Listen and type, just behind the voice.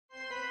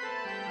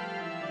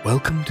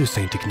Welcome to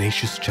St.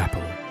 Ignatius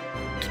Chapel.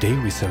 Today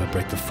we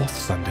celebrate the fourth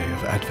Sunday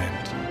of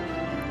Advent.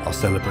 Our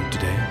celebrant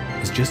today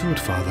is Jesuit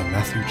Father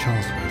Matthew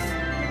Charlesworth.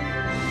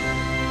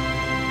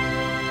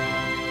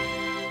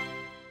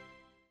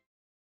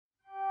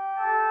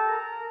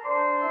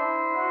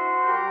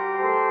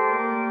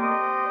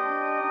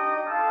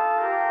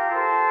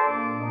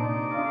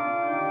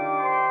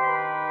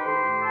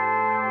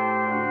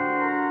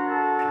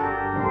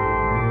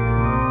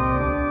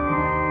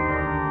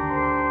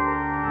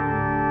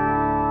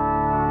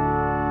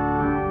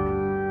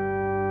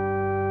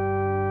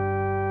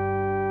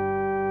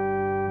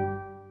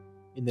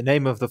 In the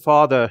name of the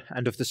Father,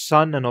 and of the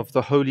Son, and of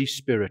the Holy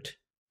Spirit.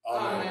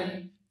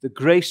 Amen. The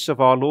grace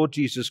of our Lord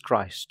Jesus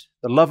Christ,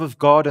 the love of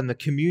God, and the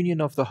communion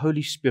of the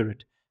Holy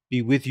Spirit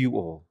be with you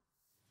all.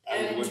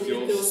 And with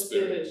your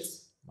spirit.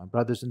 My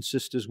brothers and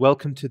sisters,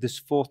 welcome to this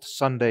fourth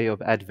Sunday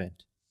of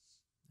Advent.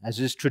 As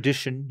is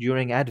tradition,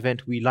 during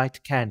Advent we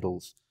light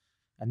candles,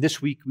 and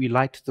this week we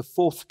light the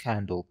fourth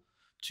candle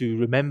to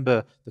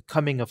remember the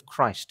coming of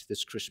Christ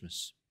this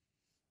Christmas.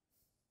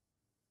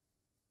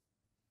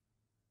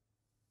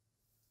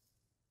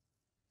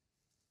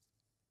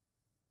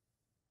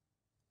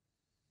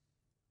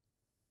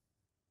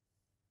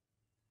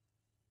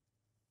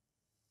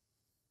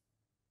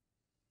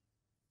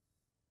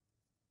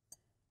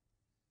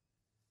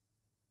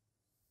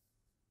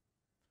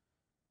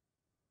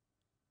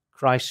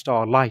 Christ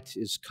our light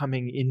is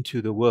coming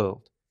into the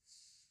world.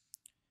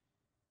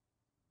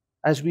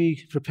 As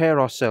we prepare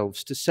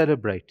ourselves to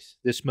celebrate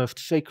this most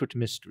sacred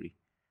mystery,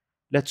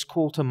 let's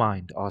call to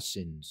mind our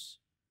sins.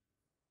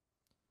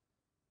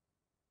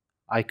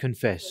 I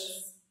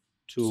confess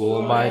to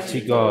Almighty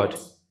God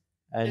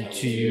and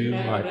to you,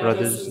 my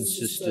brothers and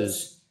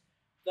sisters,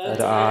 that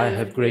I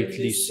have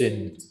greatly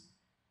sinned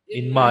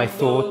in my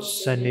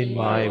thoughts and in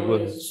my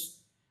words,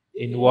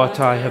 in what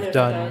I have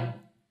done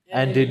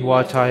and in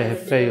what I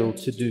have failed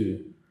to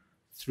do,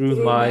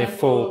 through my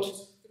fault,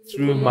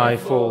 through my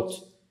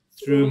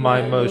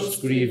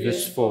most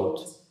grievous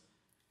fault.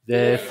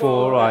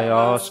 Therefore I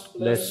ask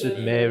Blessed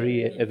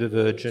Mary, ever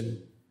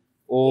Virgin,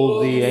 all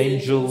the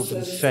angels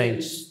and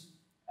saints,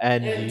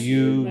 and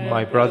you,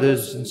 my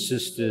brothers and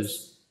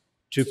sisters,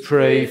 to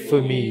pray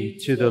for me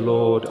to the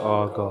Lord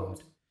our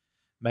God.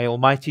 May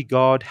Almighty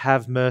God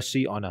have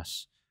mercy on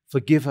us,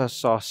 forgive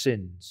us our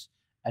sins,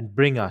 and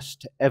bring us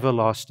to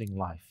everlasting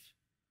life.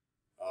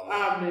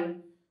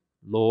 Amen.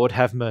 Lord,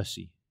 have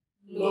mercy.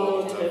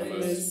 Lord, have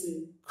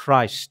mercy.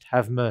 Christ,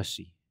 have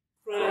mercy.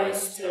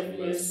 Christ, have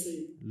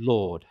mercy.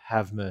 Lord,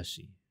 have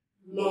mercy.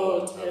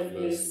 Lord, have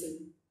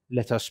mercy.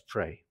 Let us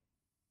pray.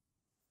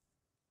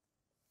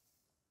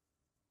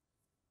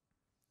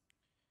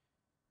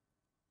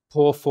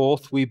 Pour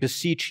forth, we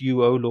beseech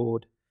you, O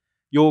Lord,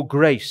 your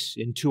grace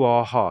into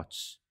our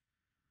hearts,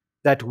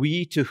 that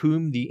we, to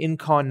whom the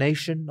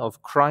incarnation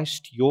of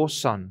Christ, your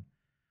Son,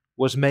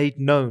 was made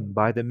known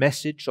by the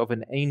message of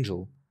an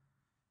angel,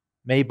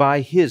 may by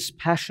his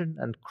passion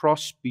and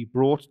cross be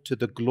brought to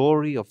the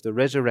glory of the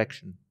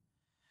resurrection,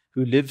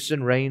 who lives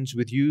and reigns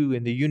with you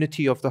in the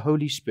unity of the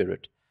Holy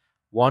Spirit,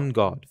 one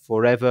God,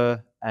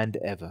 forever and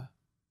ever.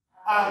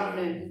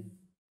 Amen.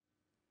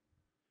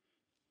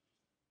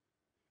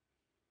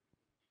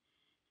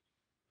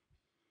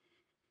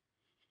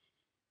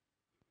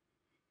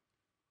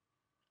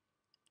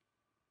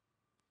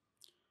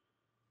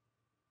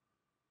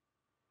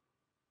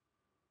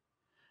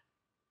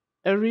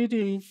 A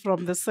reading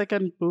from the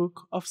second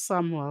book of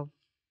Samuel.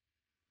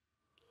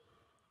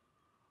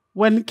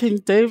 When King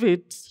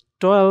David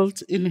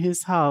dwelt in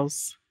his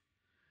house,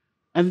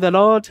 and the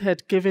Lord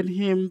had given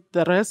him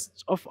the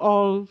rest of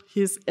all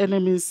his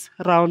enemies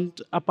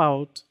round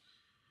about,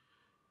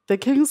 the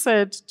king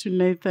said to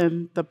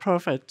Nathan the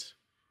prophet,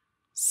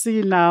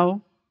 "See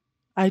now,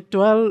 I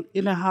dwell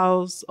in a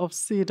house of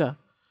cedar,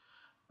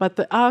 but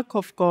the ark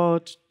of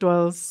God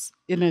dwells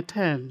in a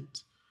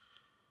tent."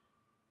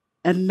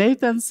 And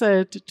Nathan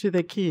said to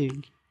the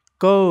king,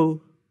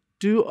 "Go,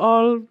 do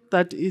all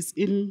that is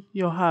in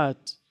your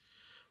heart,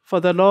 for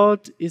the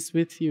Lord is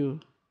with you."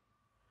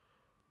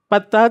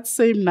 But that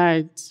same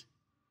night,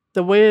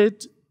 the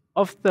word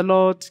of the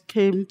Lord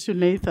came to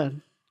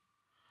Nathan,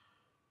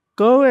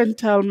 "Go and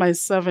tell my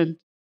servant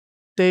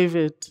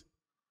David,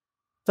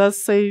 thus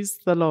says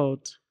the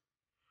Lord,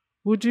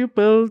 would you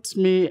build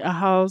me a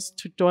house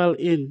to dwell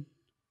in?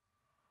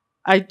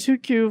 I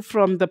took you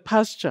from the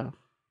pasture,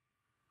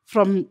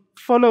 from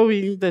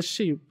following the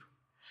sheep,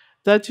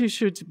 that you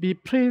should be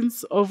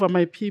prince over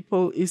my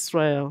people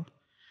Israel,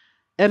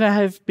 and I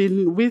have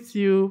been with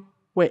you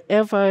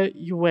wherever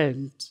you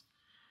went,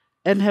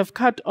 and have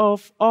cut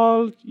off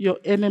all your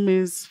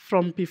enemies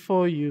from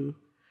before you,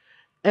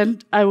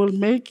 and I will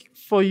make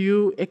for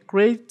you a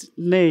great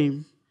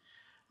name,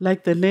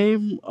 like the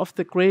name of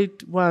the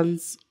great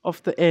ones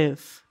of the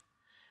earth.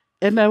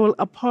 And I will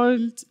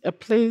appoint a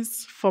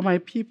place for my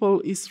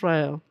people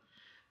Israel,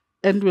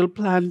 and will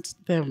plant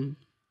them,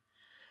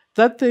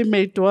 that they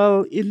may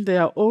dwell in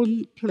their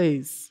own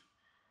place,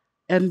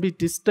 and be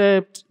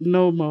disturbed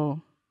no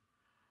more.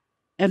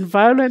 And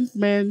violent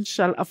men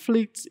shall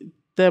afflict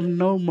them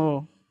no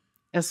more,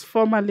 as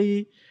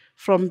formerly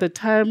from the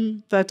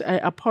time that I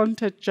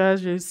appointed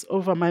judges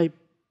over my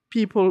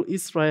people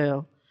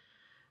Israel.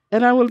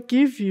 And I will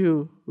give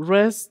you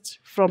rest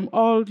from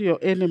all your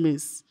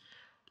enemies.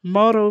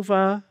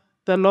 Moreover,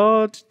 the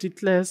Lord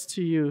declares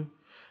to you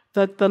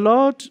that the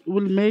Lord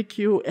will make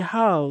you a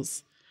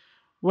house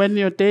when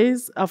your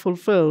days are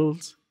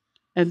fulfilled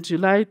and you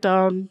lie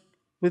down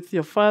with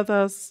your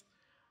fathers.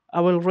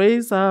 I will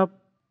raise up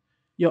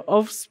your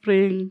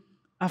offspring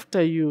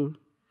after you,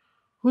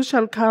 who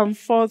shall come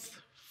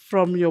forth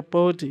from your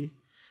body,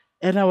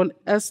 and I will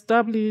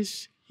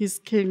establish his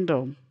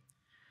kingdom.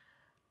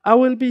 I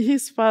will be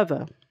his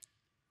father,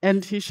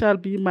 and he shall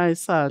be my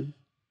son.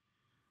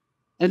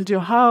 And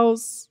your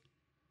house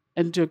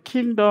and your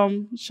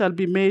kingdom shall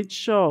be made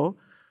sure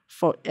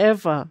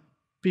forever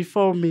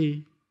before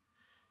me.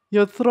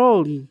 Your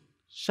throne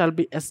shall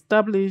be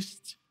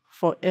established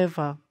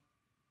forever.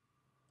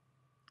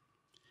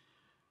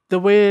 The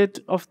word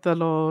of the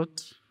Lord.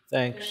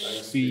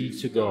 Thanks be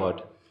to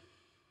God.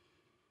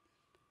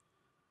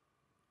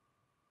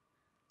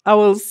 I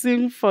will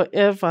sing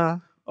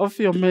forever of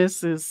your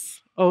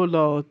mercies, O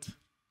Lord.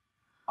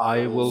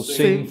 I will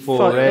sing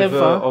forever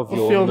of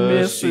your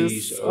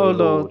mercies, O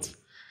Lord.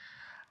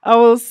 I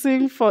will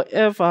sing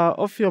forever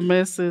of your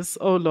mercies,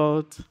 O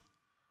Lord.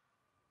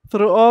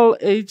 Through all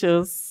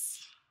ages,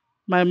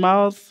 my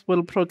mouth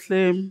will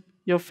proclaim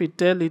your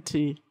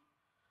fidelity.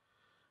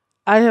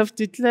 I have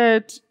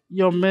declared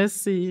your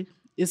mercy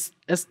is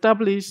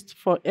established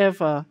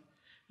forever.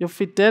 Your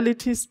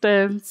fidelity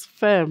stands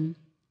firm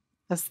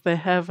as the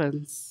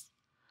heavens.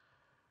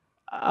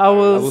 I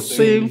will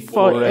sing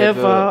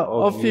forever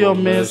of your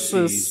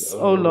mercies,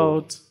 O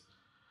Lord.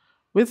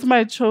 With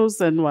my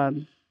chosen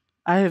one,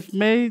 I have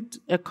made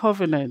a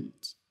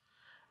covenant.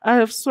 I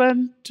have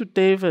sworn to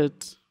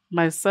David,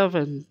 my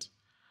servant,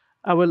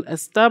 I will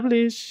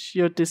establish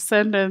your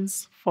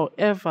descendants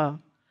forever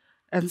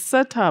and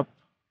set up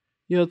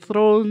your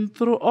throne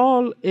through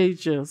all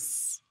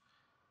ages.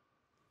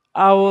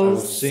 I will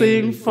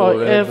sing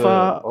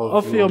forever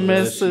of your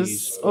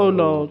mercies, O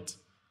Lord.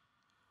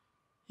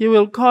 He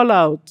will call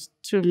out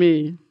to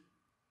me,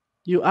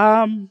 you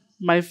are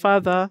my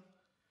Father,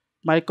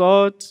 my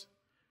God,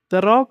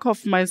 the rock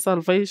of my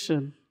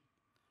salvation.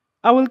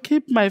 I will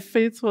keep my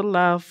faithful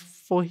love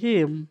for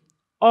him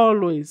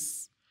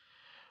always.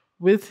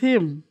 With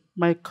him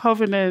my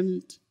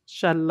covenant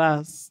shall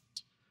last.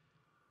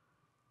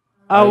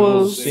 I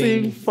will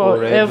sing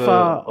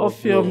forever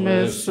of your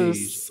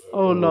mercies,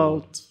 O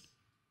Lord.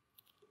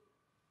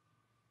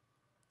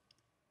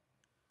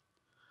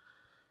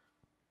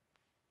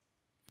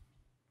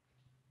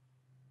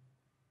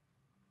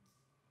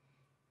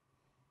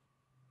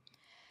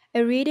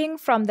 A reading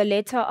from the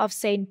letter of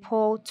St.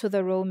 Paul to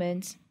the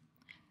Romans.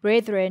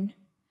 Brethren,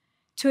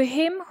 to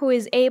him who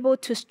is able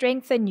to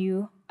strengthen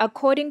you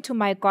according to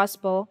my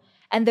gospel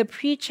and the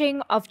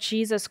preaching of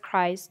Jesus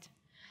Christ,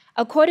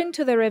 according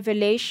to the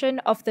revelation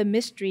of the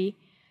mystery,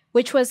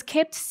 which was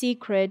kept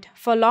secret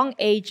for long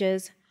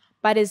ages,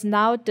 but is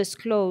now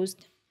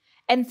disclosed,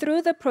 and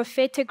through the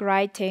prophetic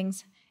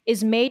writings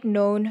is made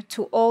known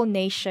to all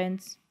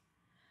nations,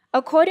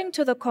 according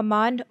to the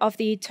command of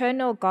the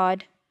eternal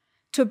God,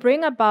 to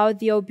bring about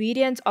the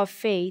obedience of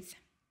faith.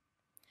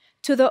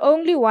 To the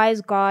only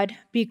wise God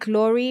be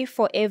glory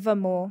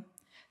forevermore,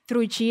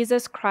 through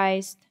Jesus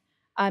Christ.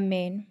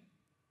 Amen.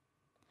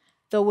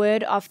 The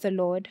word of the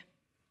Lord.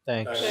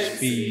 Thanks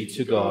be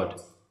to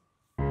God.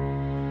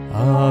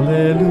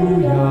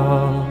 Alleluia,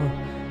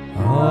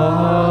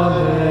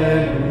 Alleluia,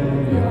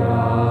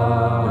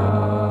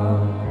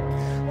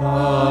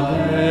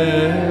 Alleluia.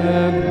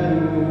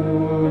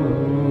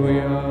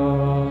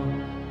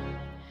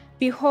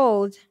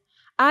 Behold,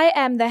 I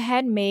am the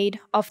handmaid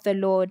of the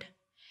Lord.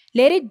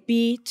 Let it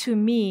be to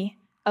me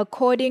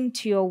according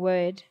to your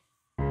word.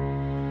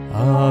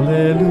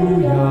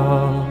 Alleluia,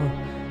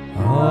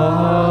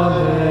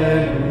 Alleluia,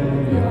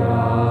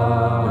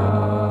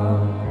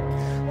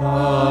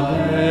 Alleluia.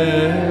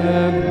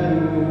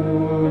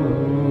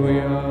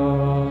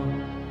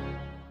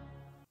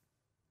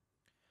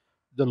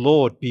 The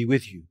Lord be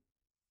with you.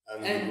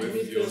 And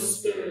with your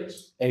spirit.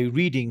 A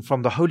reading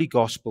from the Holy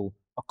Gospel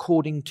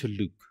according to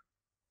Luke.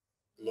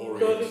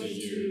 Glory to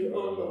you, O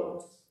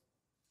Lord.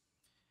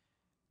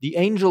 The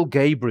angel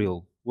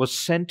Gabriel was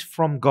sent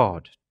from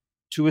God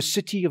to a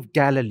city of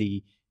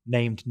Galilee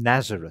named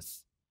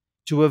Nazareth,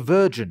 to a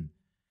virgin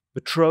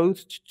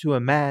betrothed to a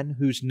man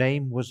whose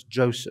name was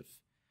Joseph,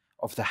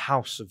 of the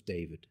house of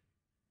David.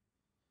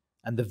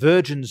 And the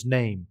virgin's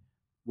name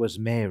was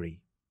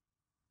Mary.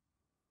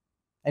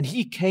 And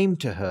he came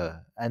to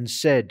her and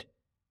said,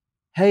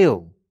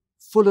 Hail,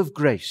 full of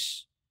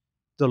grace,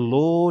 the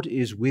Lord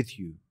is with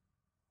you.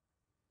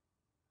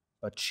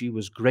 But she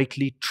was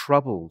greatly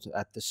troubled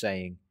at the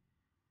saying,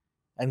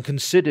 and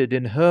considered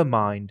in her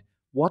mind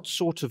what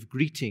sort of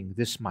greeting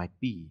this might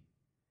be.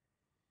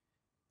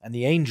 And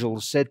the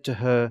angel said to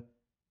her,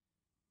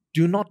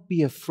 Do not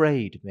be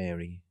afraid,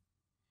 Mary,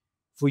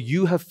 for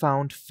you have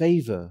found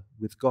favor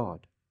with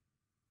God.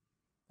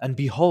 And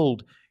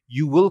behold,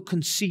 you will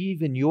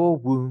conceive in your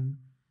womb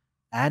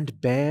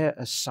and bear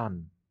a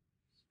son,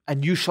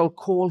 and you shall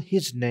call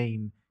his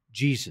name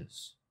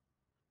Jesus.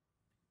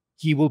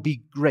 He will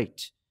be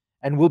great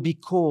and will be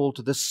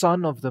called the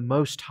Son of the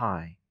Most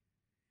High,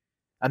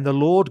 and the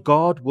Lord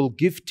God will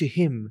give to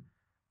him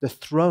the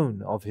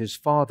throne of his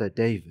father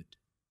David,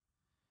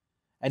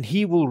 and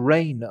he will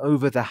reign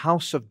over the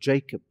house of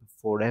Jacob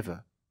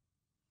forever,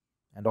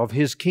 and of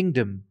his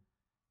kingdom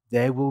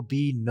there will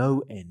be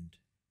no end.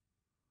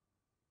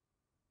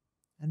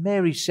 And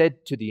Mary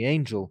said to the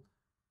angel,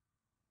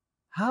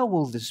 How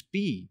will this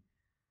be,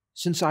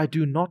 since I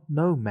do not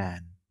know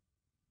man?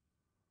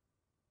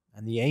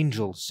 And the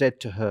angel said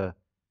to her,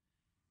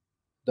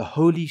 The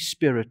Holy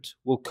Spirit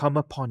will come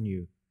upon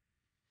you,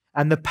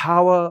 and the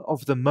power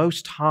of the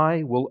Most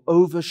High will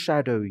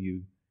overshadow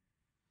you.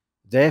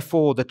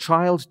 Therefore the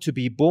child to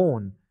be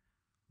born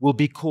will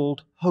be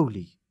called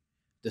Holy,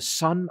 the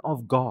Son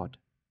of God.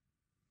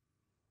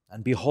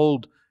 And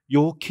behold,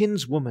 your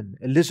kinswoman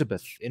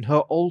Elizabeth, in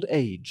her old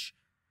age,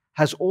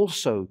 has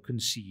also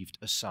conceived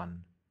a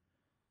son.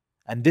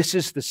 And this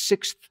is the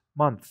 6th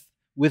month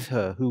with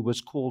her who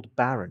was called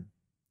barren.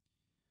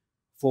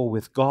 For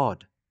with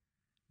God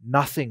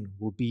nothing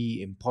will be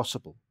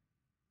impossible.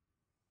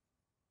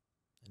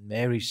 And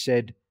Mary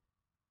said,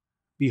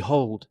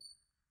 Behold,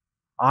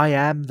 I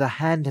am the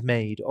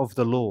handmaid of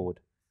the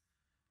Lord.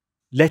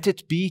 Let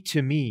it be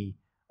to me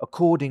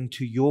according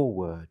to your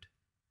word.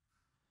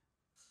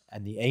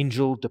 And the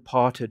angel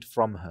departed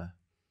from her.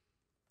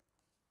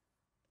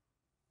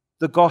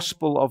 The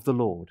Gospel of the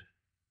Lord.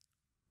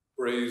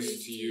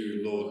 Praise to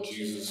you, Lord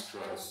Jesus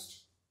Christ.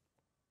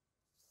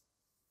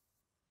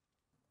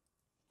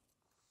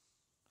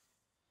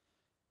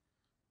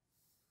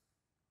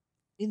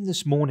 In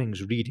this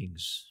morning's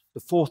readings, the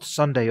 4th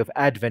Sunday of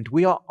Advent,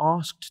 we are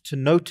asked to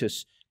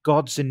notice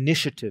God's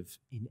initiative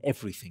in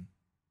everything.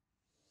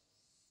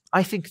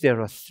 I think there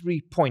are 3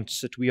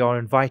 points that we are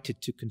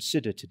invited to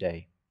consider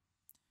today.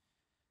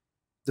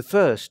 The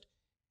first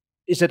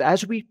is that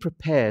as we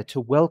prepare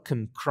to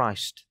welcome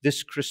Christ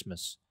this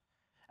Christmas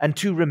and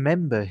to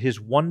remember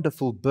his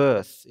wonderful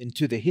birth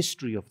into the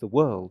history of the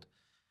world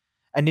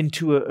and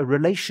into a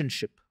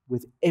relationship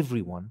with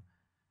everyone,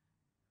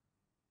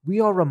 we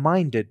are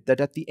reminded that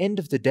at the end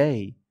of the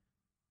day,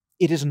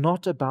 it is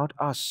not about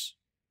us,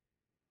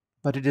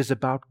 but it is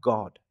about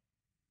God.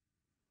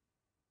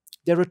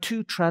 There are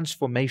 2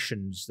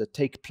 transformations that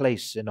take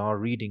place in our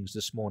readings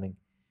this morning.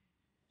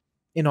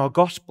 In our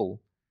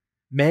Gospel,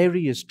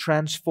 Mary is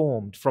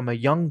transformed from a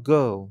young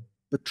girl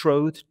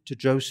betrothed to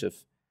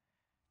Joseph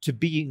to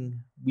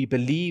being, we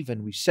believe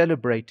and we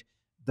celebrate,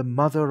 the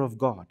Mother of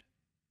God.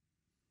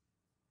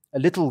 A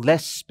little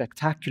less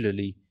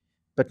spectacularly,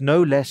 but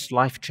no less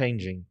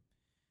life-changing.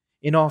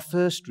 In our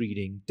first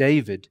reading,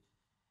 David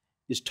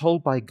is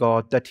told by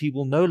God that he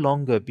will no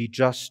longer be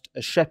just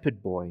a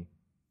shepherd boy,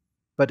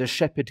 but a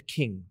shepherd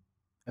king,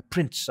 a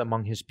prince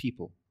among his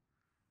people.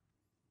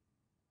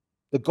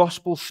 The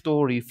gospel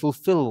story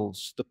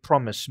fulfills the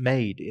promise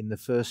made in the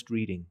first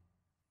reading.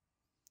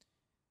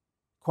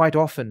 Quite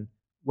often,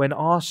 when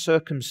our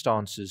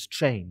circumstances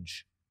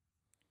change,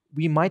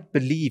 we might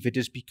believe it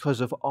is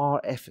because of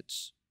our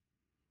efforts.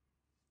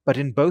 But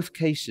in both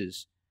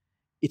cases,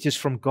 it is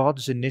from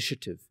God's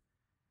initiative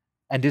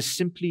and is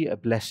simply a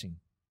blessing,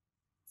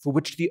 for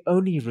which the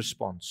only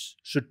response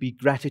should be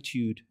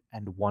gratitude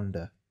and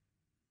wonder.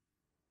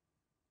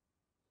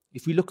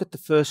 If we look at the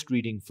first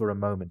reading for a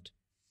moment,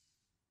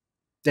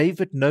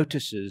 David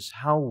notices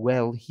how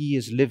well he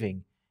is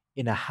living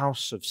in a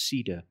house of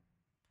cedar,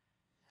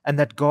 and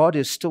that God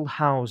is still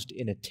housed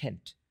in a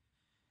tent,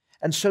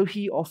 and so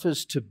he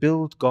offers to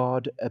build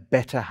God a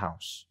better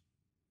house.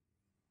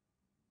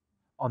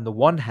 On the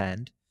one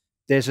hand,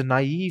 there's a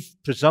naive,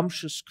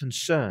 presumptuous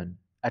concern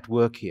at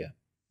work here,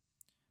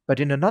 but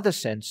in another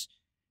sense,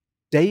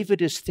 David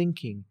is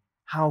thinking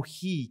how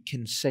he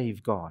can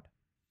save God,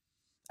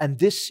 and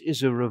this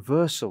is a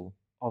reversal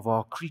of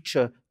our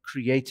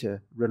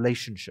creature-creator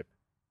relationship.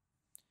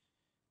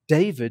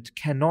 David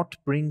cannot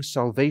bring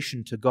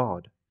salvation to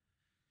God.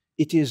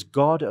 It is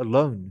God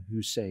alone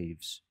who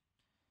saves.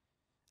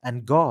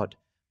 And God,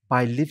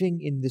 by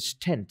living in this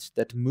tent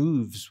that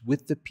moves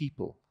with the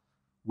people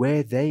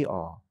where they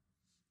are,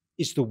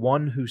 is the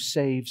one who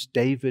saves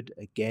David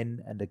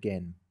again and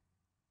again.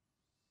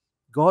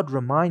 God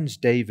reminds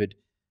David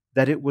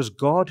that it was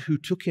God who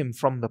took him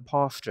from the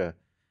pasture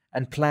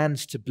and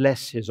plans to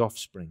bless his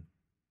offspring.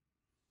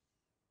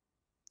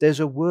 There's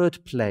a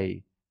word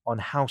play on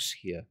house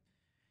here.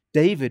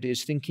 David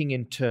is thinking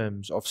in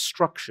terms of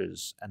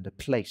structures and a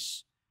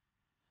place,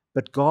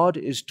 but God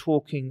is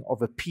talking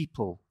of a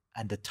people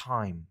and a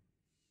time.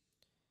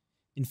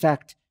 In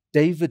fact,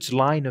 David's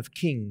line of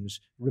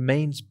kings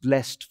remains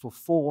blessed for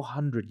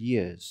 400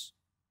 years.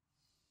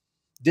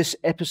 This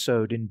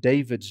episode in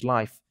David's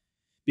life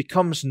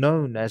becomes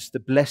known as the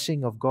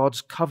blessing of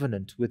God's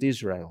covenant with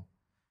Israel,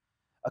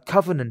 a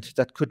covenant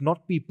that could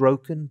not be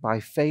broken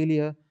by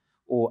failure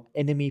or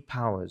enemy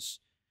powers,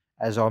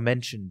 as are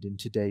mentioned in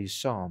today's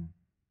psalm.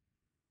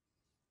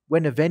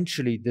 when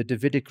eventually the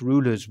Davidic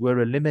rulers were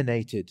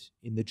eliminated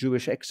in the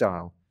Jewish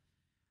exile,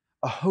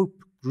 a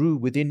hope grew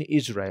within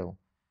Israel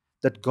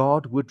that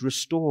God would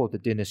restore the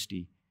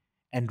dynasty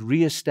and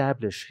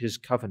re-establish his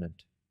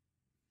covenant.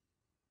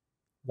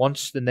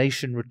 Once the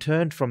nation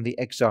returned from the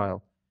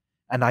exile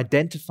and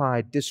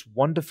identified this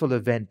wonderful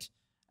event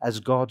as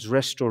God's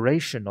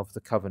restoration of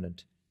the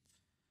covenant,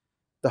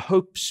 the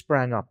hope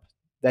sprang up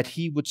that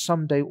he would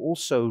someday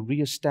also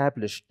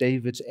re-establish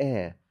David's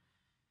heir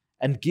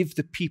and give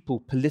the people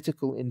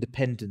political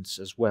independence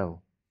as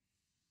well.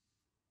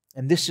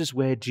 And this is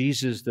where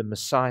Jesus the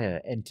Messiah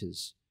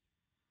enters.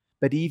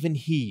 But even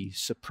he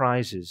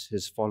surprises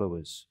his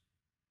followers.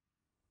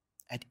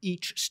 At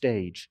each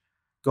stage,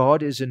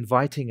 God is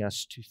inviting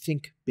us to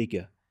think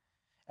bigger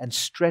and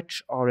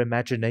stretch our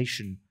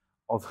imagination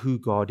of who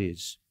God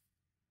is.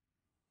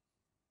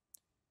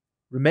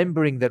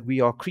 Remembering that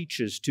we are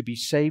creatures to be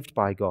saved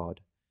by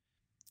God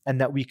and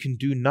that we can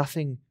do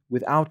nothing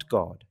without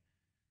God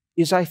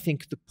is, I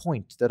think, the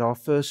point that our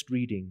first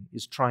reading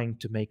is trying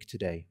to make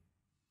today.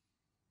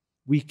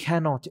 We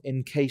cannot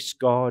encase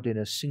God in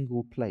a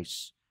single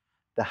place,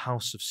 the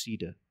house of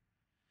cedar.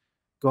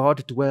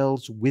 God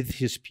dwells with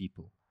his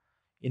people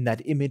in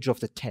that image of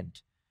the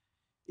tent.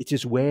 It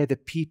is where the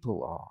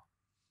people are,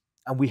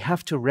 and we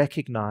have to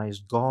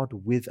recognize God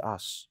with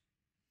us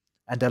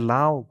and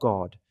allow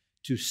God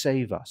to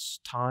save us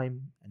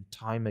time and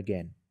time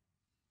again.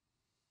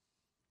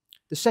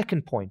 The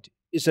second point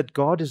is that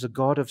God is a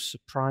God of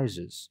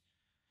surprises,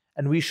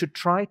 and we should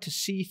try to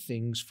see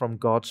things from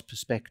God's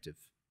perspective.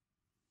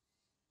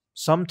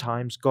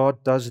 Sometimes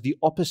God does the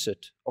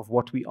opposite of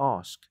what we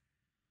ask,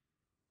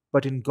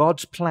 but in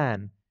God's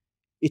plan,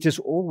 it is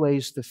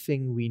always the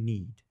thing we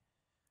need,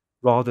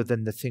 rather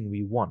than the thing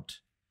we want,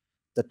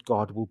 that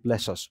God will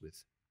bless us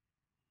with.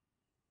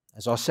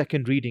 As our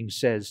second reading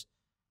says,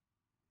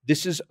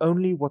 this is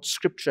only what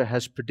Scripture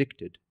has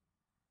predicted,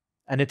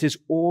 and it is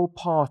all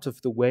part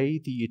of the way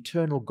the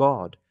eternal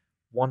God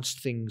wants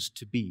things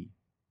to be.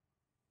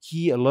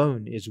 He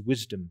alone is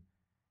wisdom.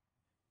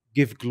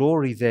 Give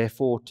glory,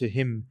 therefore, to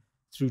him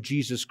through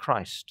Jesus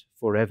Christ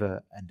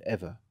forever and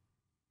ever.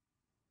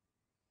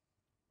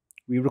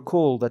 We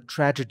recall that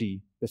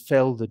tragedy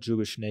befell the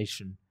Jewish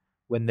nation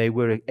when they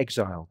were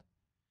exiled,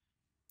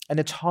 and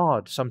it's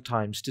hard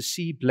sometimes to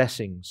see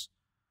blessings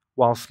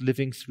whilst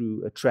living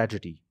through a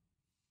tragedy,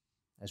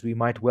 as we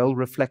might well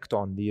reflect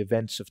on the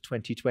events of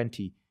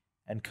 2020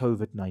 and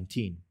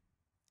COVID-19.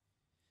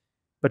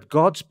 But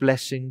God's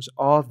blessings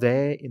are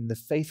there in the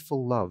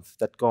faithful love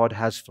that God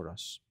has for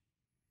us.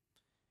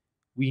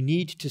 We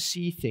need to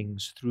see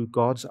things through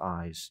God's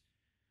eyes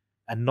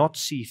and not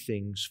see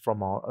things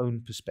from our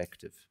own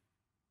perspective.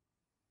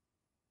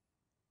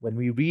 When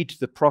we read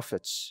the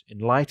prophets in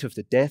light of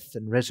the death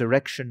and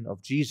resurrection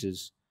of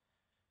Jesus,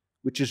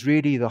 which is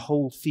really the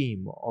whole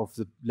theme of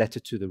the letter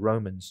to the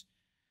Romans,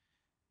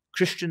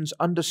 Christians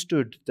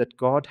understood that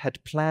God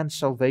had planned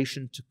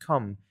salvation to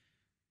come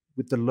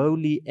with the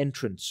lowly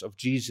entrance of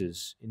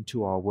Jesus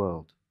into our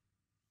world.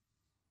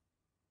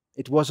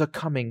 It was a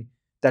coming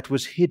that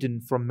was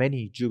hidden from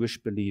many Jewish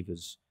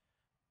believers,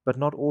 but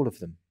not all of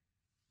them.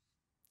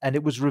 And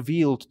it was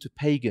revealed to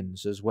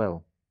pagans as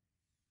well,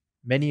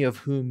 many of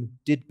whom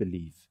did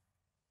believe.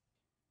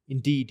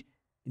 Indeed,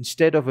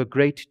 instead of a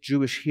great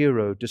Jewish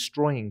hero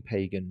destroying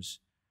pagans,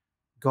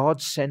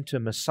 God sent a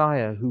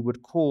Messiah who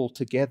would call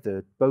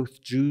together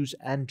both Jews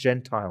and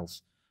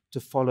Gentiles to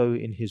follow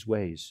in his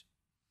ways.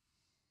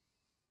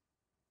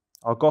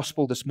 Our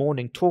gospel this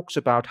morning talks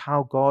about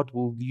how God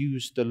will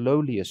use the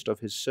lowliest of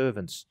his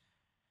servants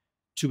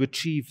to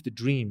achieve the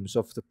dreams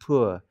of the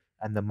poor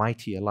and the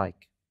mighty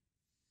alike.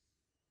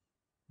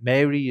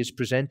 Mary is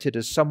presented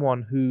as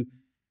someone who,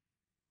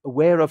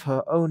 aware of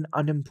her own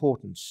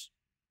unimportance,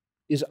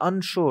 is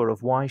unsure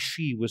of why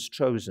she was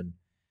chosen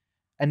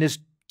and is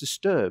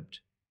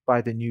disturbed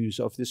by the news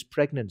of this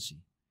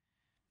pregnancy.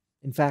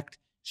 In fact,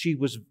 she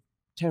was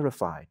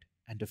terrified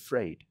and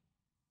afraid.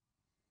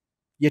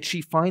 Yet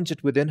she finds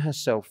it within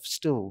herself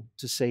still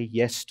to say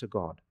yes to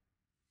God.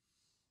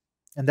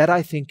 And that,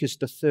 I think, is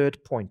the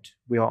third point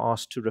we are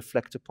asked to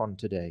reflect upon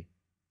today.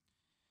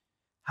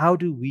 How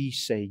do we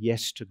say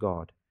yes to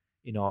God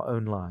in our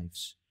own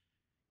lives,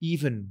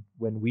 even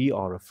when we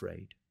are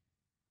afraid?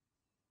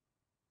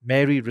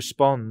 Mary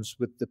responds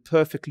with the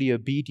perfectly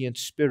obedient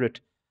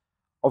spirit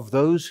of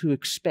those who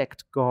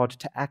expect God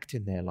to act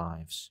in their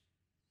lives,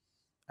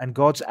 and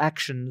God's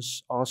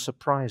actions are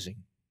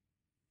surprising.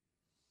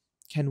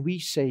 Can we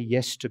say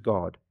yes to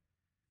God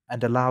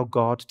and allow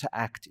God to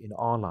act in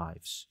our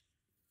lives?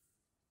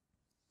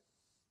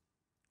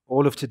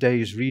 All of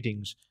today's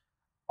readings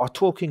are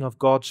talking of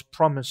God's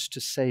promise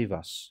to save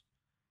us,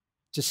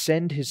 to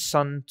send his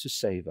Son to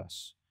save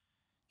us,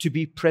 to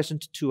be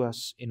present to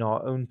us in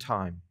our own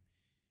time,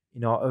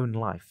 in our own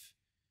life,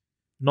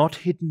 not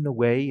hidden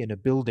away in a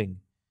building,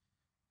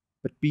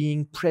 but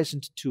being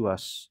present to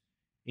us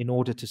in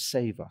order to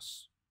save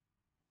us.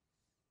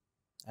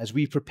 As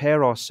we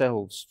prepare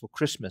ourselves for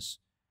Christmas,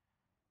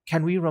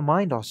 can we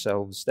remind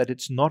ourselves that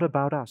it's not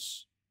about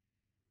us,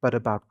 but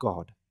about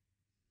God?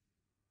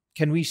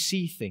 Can we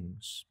see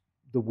things,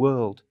 the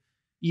world,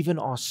 even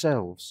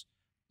ourselves,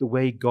 the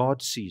way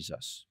God sees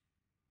us?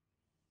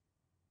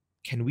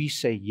 Can we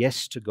say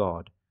yes to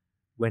God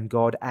when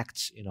God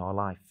acts in our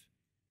life?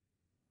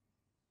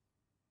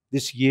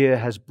 This year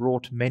has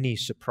brought many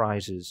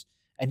surprises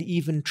and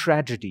even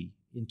tragedy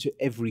into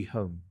every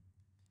home.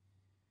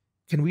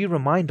 Can we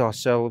remind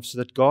ourselves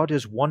that God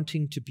is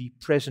wanting to be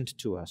present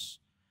to us,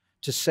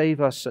 to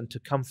save us and to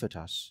comfort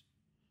us?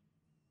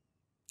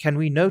 Can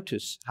we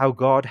notice how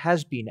God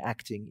has been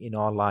acting in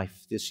our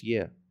life this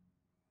year?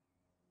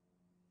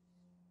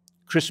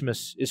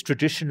 Christmas is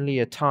traditionally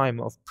a time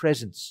of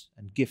presents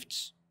and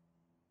gifts.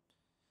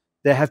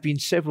 There have been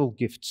several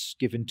gifts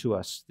given to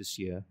us this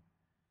year.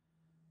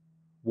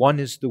 One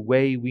is the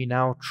way we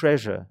now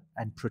treasure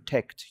and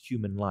protect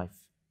human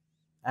life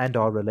and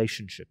our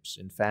relationships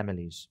in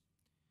families.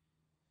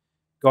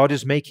 God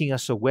is making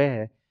us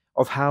aware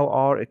of how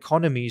our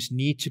economies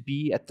need to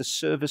be at the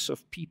service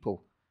of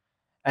people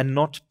and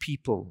not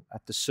people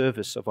at the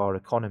service of our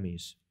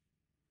economies.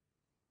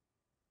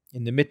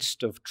 In the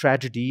midst of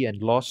tragedy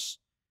and loss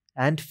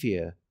and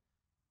fear,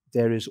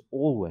 there is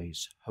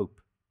always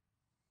hope.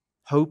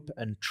 Hope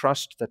and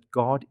trust that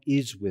God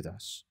is with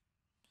us,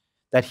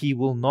 that He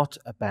will not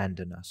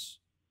abandon us.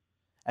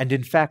 And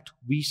in fact,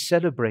 we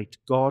celebrate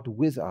God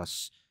with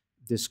us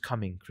this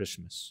coming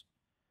Christmas,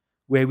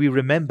 where we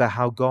remember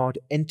how God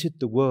entered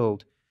the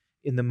world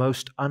in the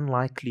most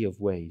unlikely of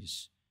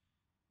ways,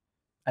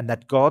 and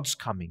that God's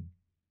coming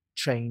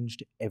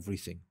changed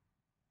everything.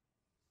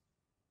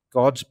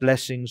 God's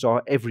blessings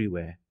are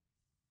everywhere,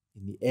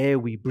 in the air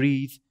we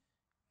breathe,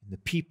 in the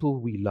people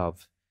we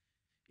love,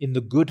 in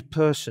the good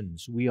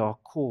persons we are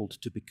called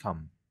to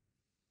become.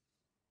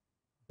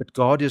 But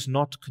God is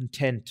not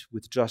content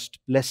with just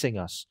blessing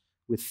us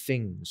with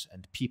things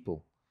and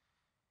people.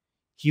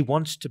 He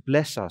wants to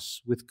bless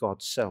us with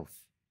God's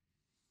self.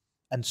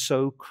 And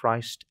so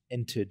Christ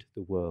entered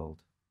the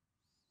world.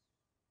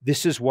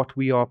 This is what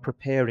we are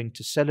preparing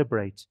to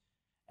celebrate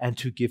and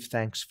to give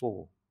thanks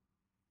for.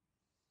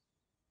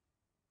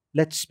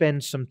 Let's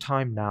spend some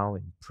time now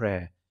in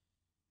prayer,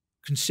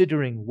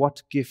 considering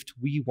what gift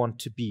we want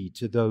to be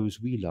to those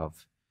we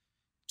love,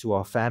 to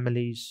our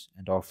families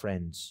and our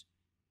friends.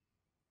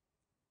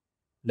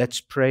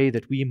 Let's pray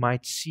that we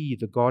might see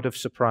the God of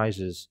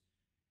surprises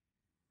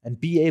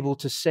and be able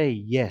to say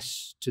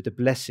yes to the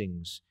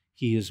blessings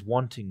He is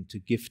wanting to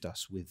gift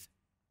us with.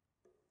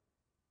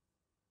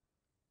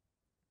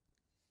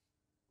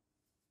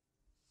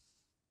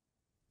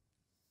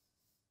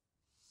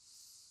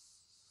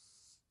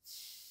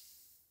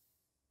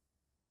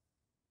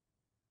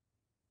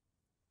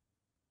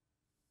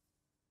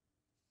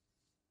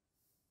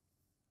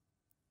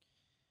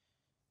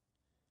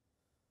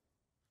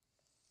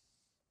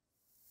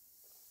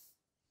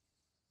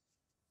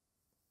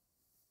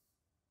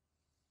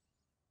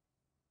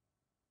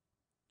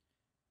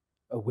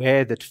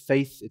 Aware that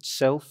faith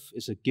itself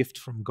is a gift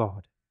from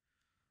God,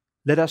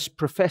 let us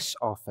profess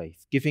our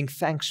faith, giving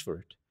thanks for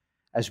it,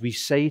 as we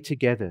say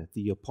together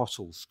the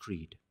Apostles'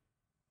 Creed.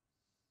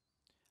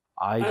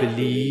 I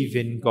believe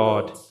in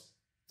God,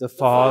 the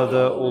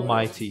Father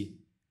Almighty,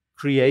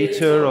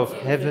 creator of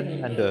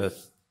heaven and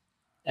earth,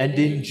 and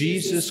in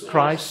Jesus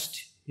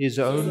Christ, His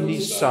only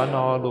Son,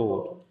 our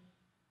Lord,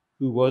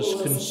 who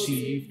was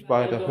conceived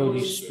by the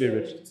Holy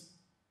Spirit,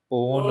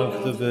 born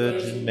of the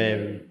Virgin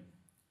Mary,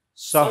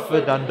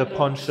 suffered under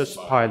Pontius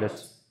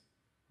Pilate,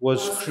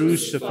 was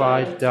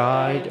crucified,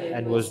 died,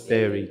 and was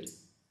buried.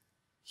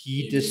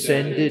 He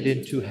descended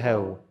into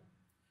hell.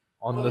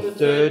 On the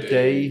third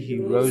day he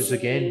rose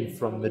again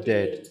from the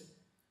dead.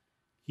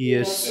 He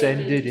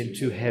ascended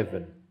into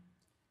heaven,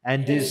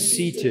 and is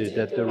seated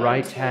at the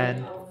right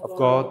hand of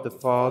God the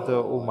Father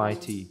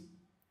Almighty.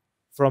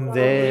 From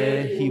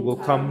there he will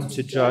come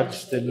to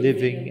judge the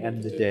living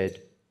and the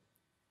dead.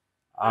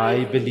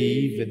 I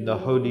believe in the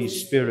Holy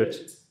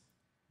Spirit,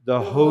 the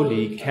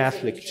Holy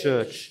Catholic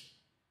Church,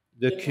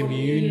 the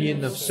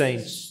communion of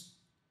saints,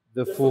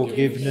 the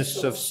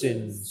forgiveness of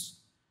sins,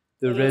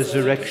 the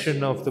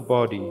resurrection of the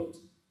body,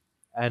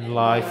 and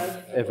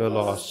life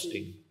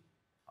everlasting.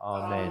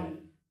 Amen.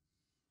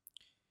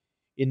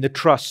 In the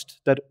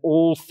trust that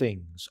all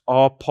things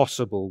are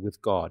possible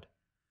with God,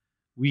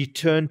 we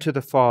turn to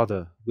the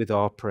Father with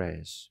our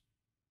prayers.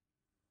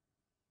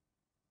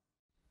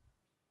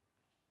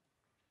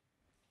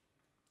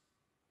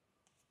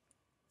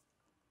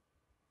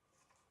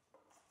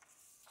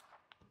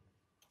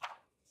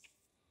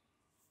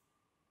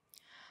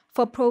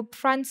 For Pope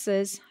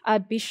Francis, our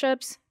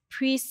bishops,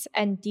 priests,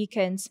 and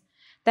deacons,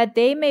 that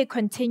they may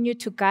continue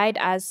to guide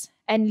us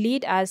and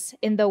lead us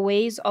in the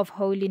ways of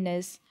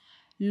holiness.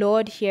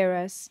 Lord, hear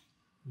us.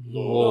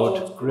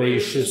 Lord,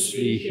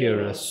 graciously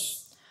hear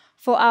us.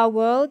 For our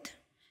world,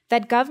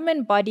 that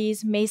government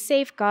bodies may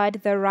safeguard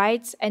the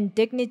rights and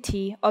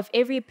dignity of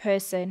every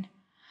person,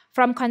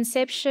 from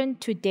conception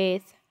to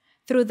death,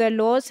 through the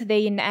laws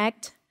they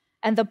enact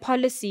and the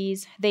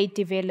policies they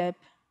develop.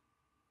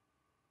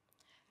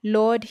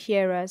 Lord,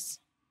 hear us.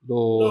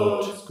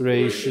 Lord,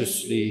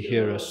 graciously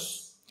hear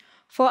us.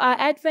 for our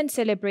Advent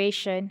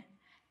celebration,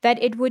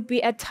 that it would be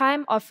a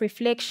time of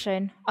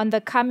reflection on the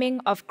coming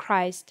of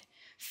Christ,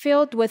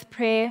 filled with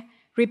prayer,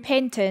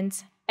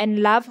 repentance,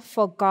 and love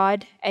for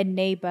God and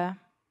neighbor.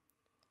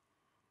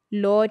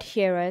 Lord,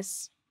 hear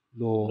us.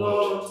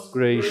 Lord,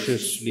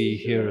 graciously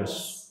hear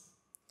us.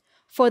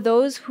 For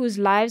those whose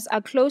lives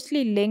are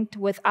closely linked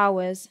with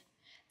ours,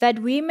 that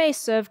we may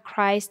serve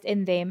Christ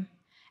in them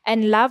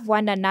and love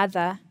one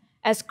another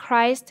as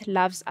Christ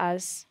loves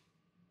us.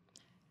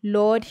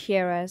 Lord,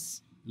 hear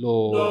us.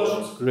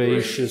 Lord,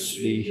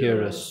 graciously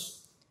hear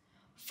us.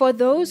 For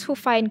those who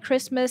find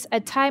Christmas a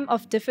time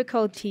of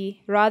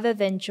difficulty rather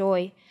than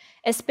joy,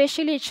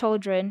 especially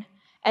children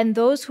and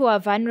those who are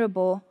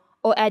vulnerable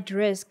or at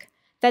risk,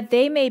 that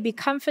they may be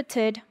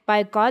comforted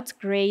by God's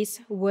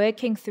grace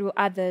working through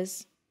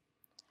others.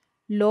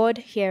 Lord,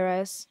 hear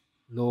us.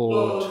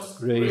 Lord,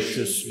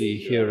 graciously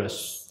hear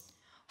us.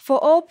 For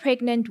all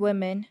pregnant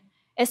women,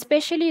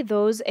 especially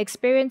those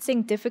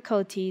experiencing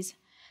difficulties,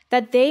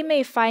 that they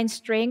may find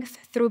strength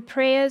through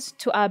prayers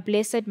to our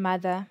Blessed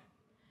Mother.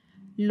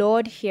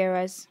 Lord, hear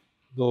us.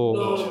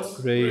 Lord,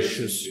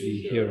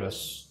 graciously hear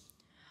us.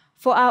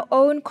 For our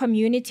own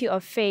community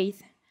of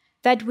faith,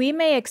 that we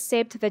may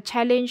accept the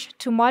challenge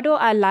to model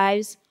our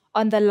lives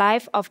on the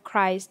life of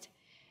Christ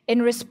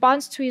in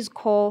response to his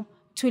call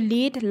to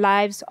lead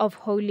lives of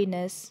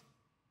holiness.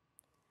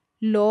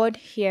 Lord,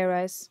 hear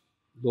us.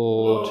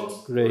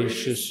 Lord,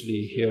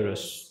 graciously hear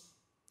us.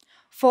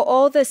 For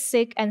all the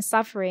sick and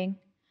suffering,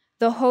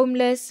 the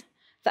homeless,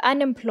 the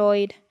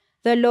unemployed,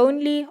 the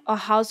lonely or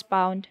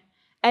housebound,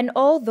 and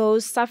all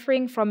those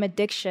suffering from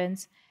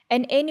addictions,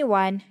 and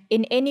anyone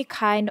in any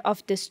kind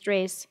of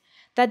distress,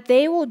 that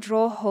they will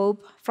draw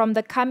hope from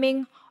the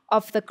coming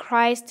of the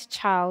Christ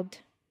child.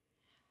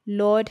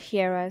 Lord,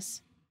 hear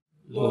us.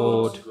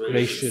 Lord,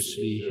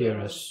 graciously hear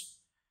us.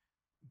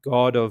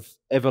 God of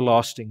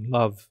everlasting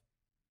love,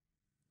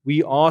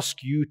 we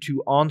ask you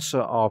to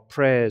answer our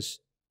prayers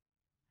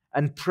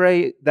and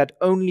pray that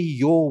only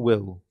your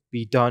will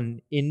be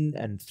done in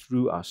and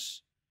through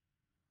us.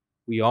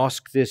 We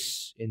ask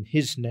this in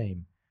his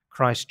name,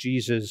 Christ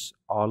Jesus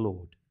our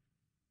Lord.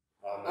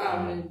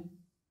 Amen.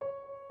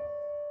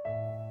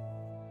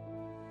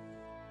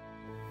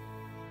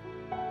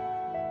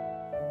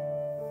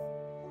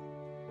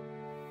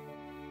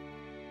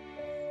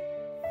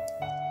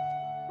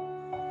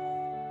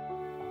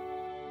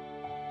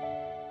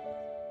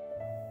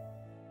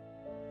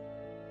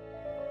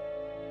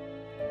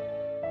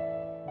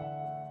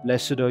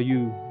 Blessed are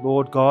you,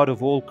 Lord God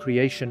of all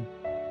creation,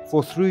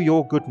 for through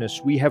your goodness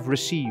we have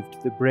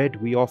received the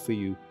bread we offer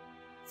you,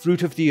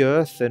 fruit of the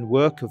earth and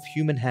work of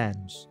human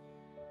hands.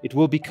 It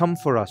will become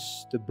for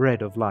us the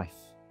bread of life.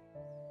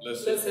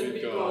 Blessed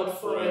be God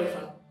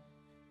forever.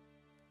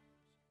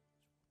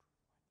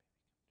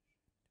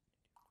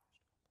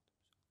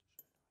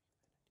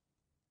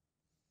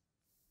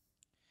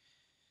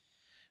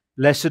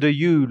 Blessed are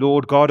you,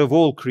 Lord God of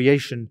all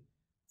creation,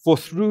 for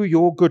through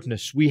your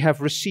goodness we have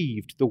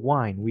received the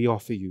wine we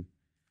offer you,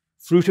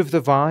 fruit of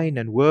the vine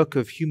and work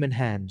of human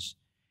hands.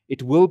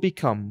 It will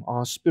become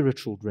our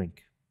spiritual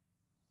drink.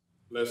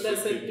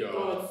 Blessed be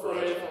God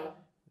forever.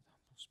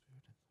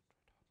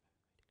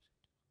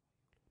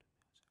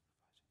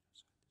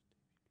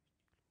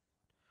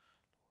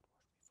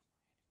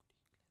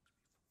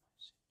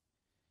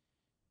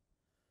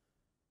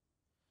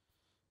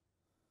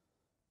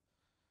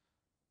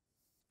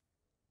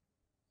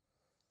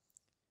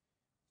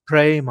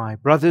 Pray, my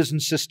brothers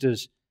and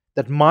sisters,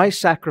 that my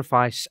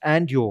sacrifice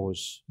and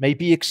yours may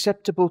be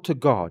acceptable to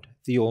God,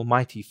 the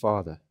Almighty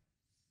Father.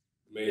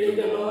 May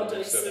the Lord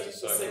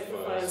accept the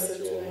sacrifice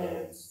at your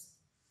hands,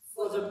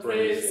 for the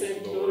praise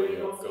and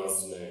glory of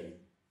God's name,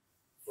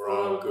 for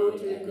our good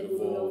and the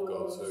good of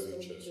God's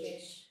holy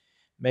church.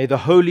 May the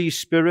Holy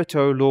Spirit,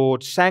 O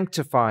Lord,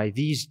 sanctify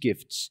these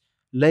gifts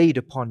laid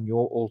upon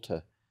your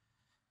altar,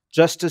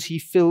 just as he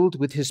filled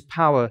with his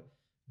power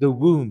the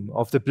womb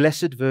of the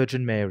Blessed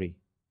Virgin Mary.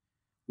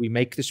 We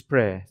make this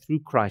prayer through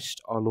Christ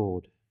our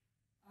Lord.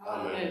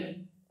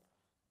 Amen.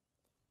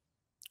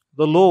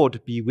 The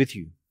Lord be with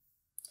you.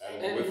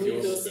 And with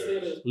your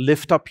spirit.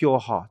 Lift up your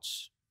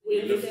hearts.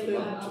 We lift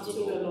them up to the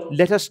Lord.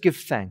 Let us give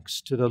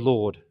thanks to the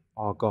Lord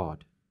our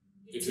God.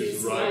 It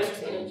is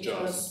right and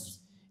just.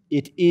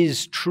 It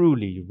is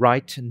truly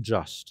right and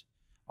just,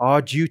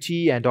 our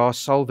duty and our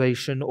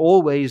salvation,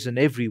 always and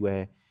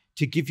everywhere,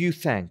 to give you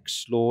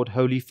thanks, Lord,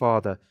 Holy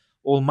Father,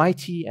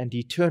 Almighty and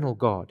eternal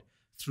God,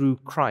 through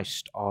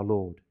Christ our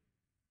Lord.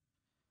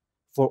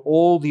 For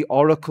all the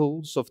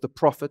oracles of the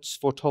prophets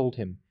foretold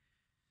him.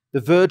 The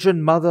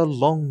Virgin Mother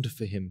longed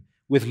for him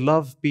with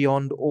love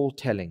beyond all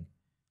telling.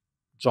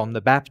 John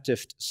the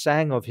Baptist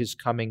sang of his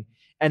coming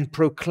and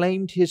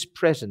proclaimed his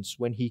presence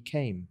when he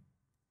came.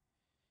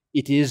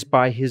 It is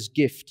by his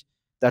gift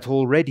that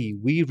already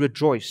we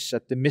rejoice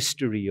at the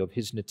mystery of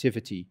his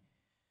nativity,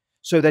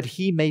 so that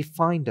he may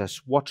find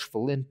us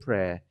watchful in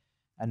prayer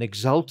and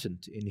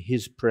exultant in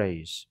his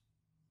praise.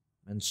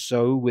 And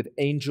so with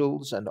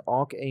angels and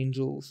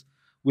archangels,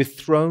 with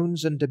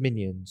thrones and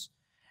dominions,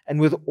 and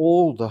with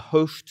all the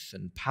hosts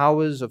and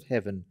powers of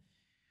heaven,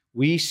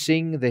 we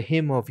sing the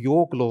hymn of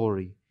your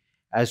glory,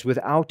 as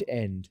without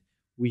end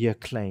we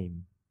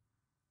acclaim.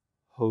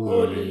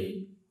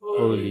 Holy,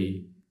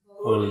 holy,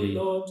 holy,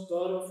 Lord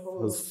God of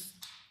hosts.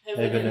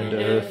 heaven and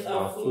earth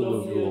are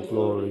full of your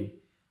glory.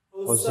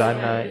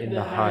 Hosanna in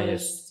the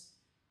highest.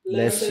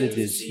 Blessed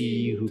is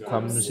he who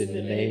comes in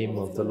the name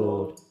of the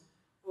Lord.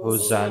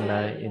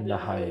 Hosanna in the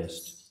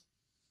highest.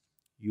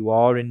 You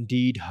are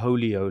indeed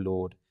holy, O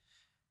Lord,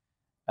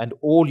 and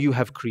all you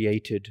have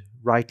created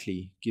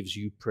rightly gives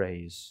you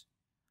praise.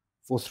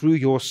 For through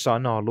your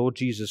Son, our Lord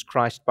Jesus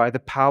Christ, by the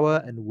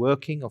power and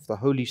working of the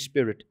Holy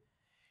Spirit,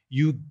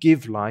 you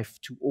give life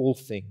to all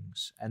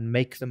things and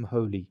make them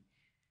holy,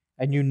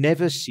 and you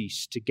never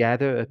cease to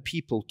gather a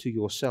people to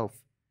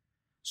yourself,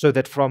 so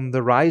that from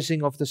the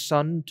rising of the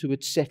sun to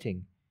its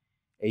setting,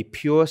 a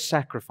pure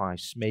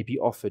sacrifice may be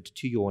offered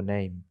to your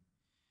name.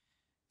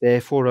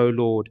 Therefore, O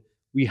Lord,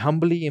 we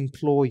humbly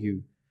implore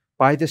you,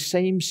 by the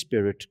same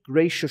Spirit,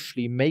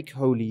 graciously make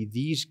holy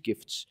these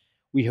gifts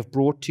we have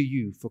brought to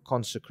you for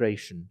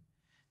consecration,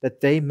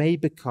 that they may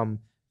become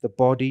the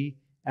body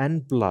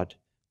and blood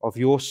of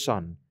your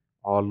Son,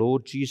 our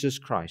Lord Jesus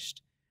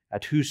Christ,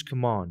 at whose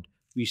command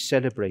we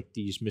celebrate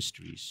these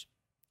mysteries.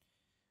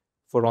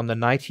 For on the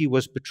night he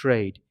was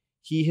betrayed,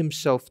 he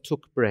himself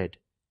took bread,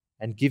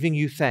 and giving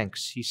you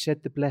thanks, he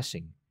said the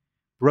blessing,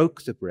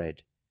 broke the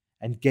bread,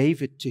 and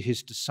gave it to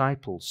his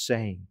disciples,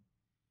 saying,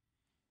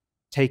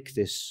 "Take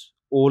this,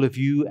 all of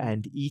you,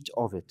 and eat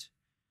of it,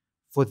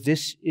 for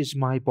this is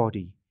my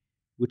body,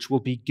 which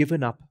will be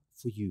given up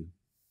for you."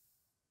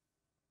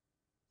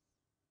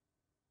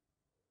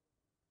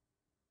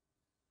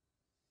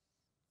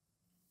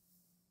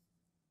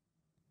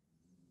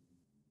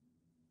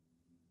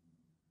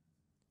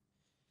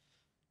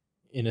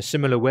 In a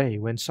similar way,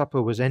 when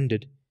supper was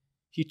ended,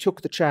 he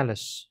took the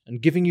chalice,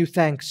 and giving you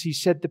thanks, he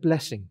said the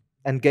blessing,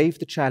 and gave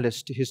the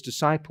chalice to his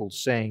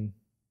disciples, saying,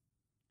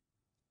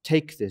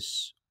 "Take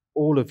this,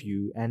 all of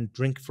you, and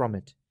drink from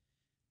it,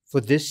 for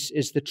this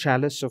is the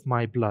chalice of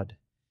my blood,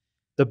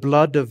 the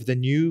blood of the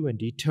new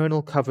and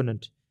eternal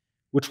covenant,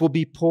 which will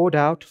be poured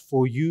out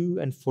for you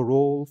and for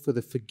all for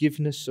the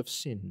forgiveness of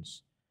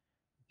sins.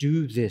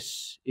 Do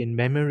this in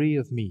memory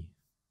of me."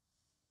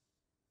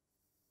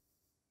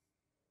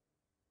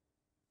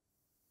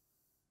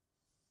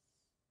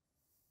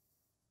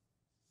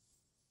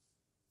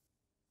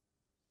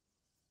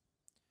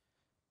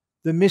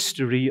 The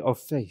mystery of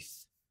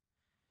faith.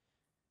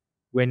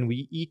 When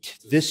we eat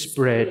this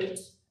bread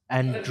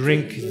and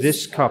drink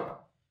this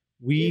cup,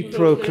 we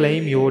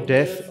proclaim your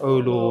death, O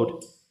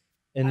Lord,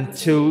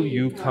 until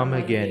you come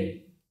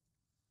again.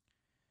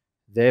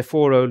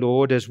 Therefore, O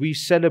Lord, as we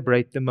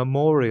celebrate the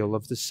memorial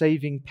of the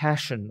saving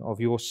passion of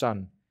your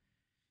Son,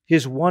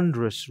 his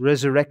wondrous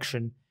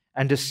resurrection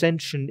and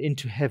ascension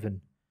into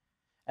heaven,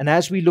 and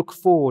as we look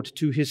forward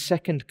to his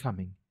second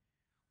coming,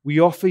 we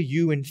offer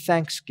you in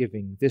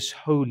thanksgiving this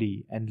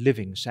holy and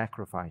living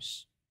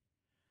sacrifice.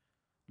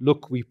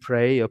 Look, we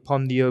pray,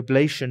 upon the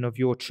oblation of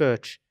your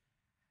church,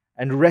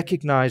 and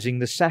recognizing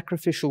the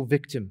sacrificial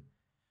victim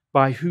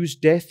by whose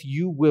death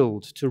you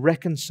willed to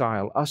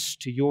reconcile us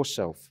to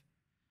yourself,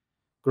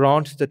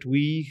 grant that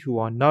we who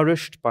are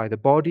nourished by the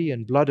body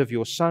and blood of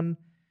your Son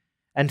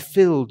and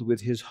filled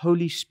with his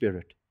Holy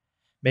Spirit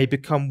may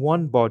become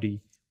one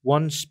body,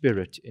 one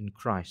spirit in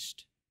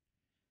Christ.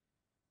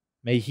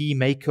 May he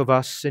make of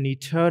us an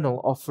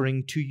eternal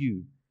offering to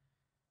you,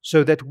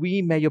 so that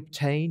we may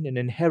obtain an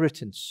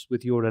inheritance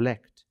with your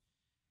elect,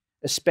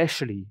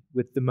 especially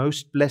with the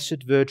most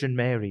blessed Virgin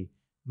Mary,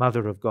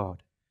 Mother of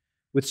God,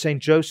 with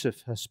Saint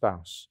Joseph, her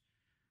spouse,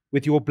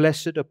 with your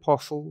blessed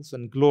apostles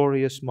and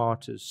glorious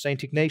martyrs,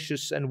 Saint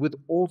Ignatius, and with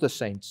all the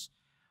saints,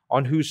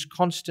 on whose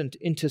constant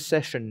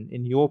intercession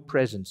in your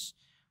presence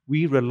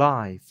we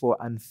rely for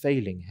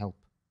unfailing help.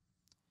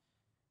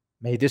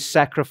 May this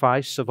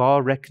sacrifice of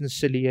our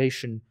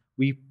reconciliation,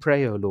 we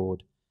pray, O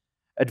Lord,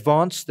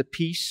 advance the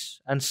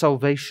peace and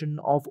salvation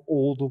of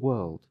all the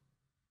world.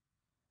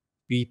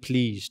 Be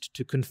pleased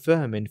to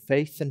confirm in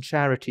faith and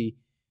charity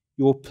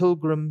your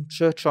pilgrim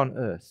church on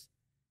earth,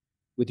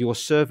 with your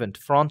servant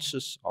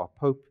Francis, our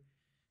Pope,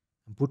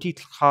 and Buti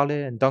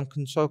Tlhale and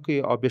Duncan Soke,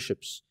 our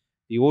bishops,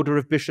 the order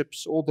of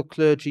bishops, all the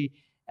clergy,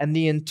 and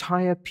the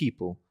entire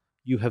people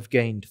you have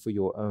gained for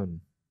your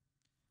own.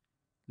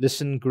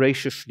 Listen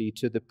graciously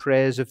to the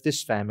prayers of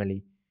this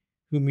family,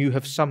 whom you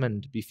have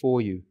summoned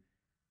before you.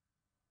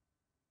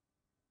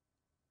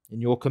 In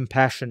your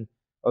compassion,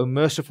 O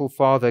merciful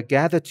Father,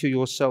 gather to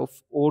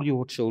yourself all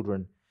your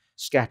children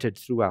scattered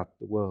throughout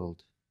the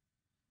world.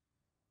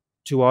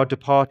 To our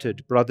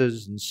departed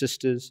brothers and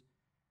sisters,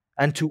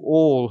 and to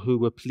all who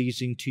were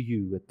pleasing to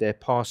you at their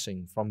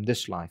passing from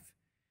this life,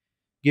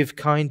 give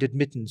kind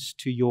admittance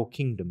to your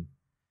kingdom.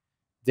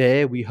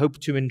 There we hope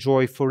to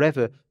enjoy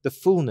forever the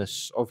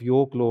fullness of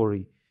your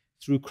glory,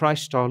 through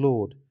Christ our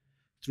Lord,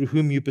 through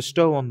whom you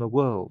bestow on the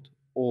world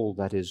all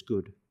that is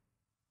good.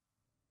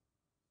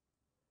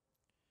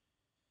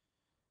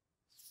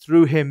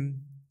 Through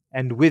him,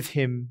 and with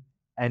him,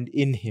 and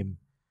in him,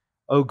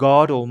 O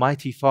God,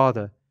 Almighty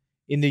Father,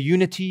 in the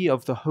unity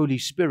of the Holy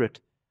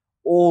Spirit,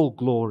 all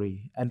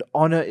glory and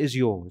honor is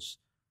yours,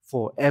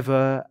 for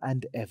ever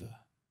and ever.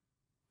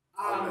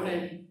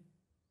 Amen.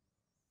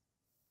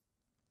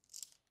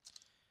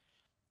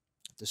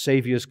 At the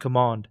Saviour's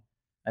command,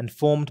 and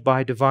formed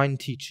by divine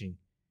teaching,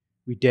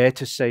 we dare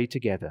to say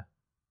together,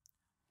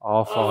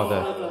 Our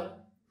Father,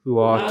 who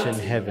art in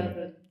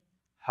heaven,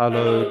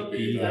 hallowed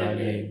be thy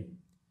name.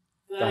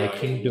 Thy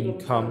kingdom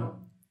come,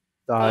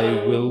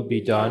 thy will be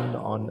done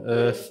on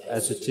earth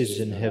as it is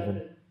in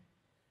heaven.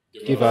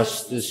 Give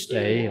us this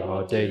day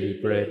our daily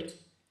bread,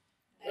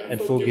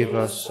 and forgive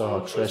us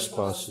our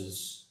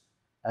trespasses,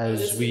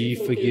 as we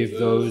forgive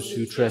those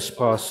who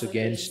trespass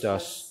against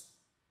us.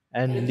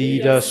 And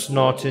lead us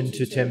not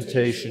into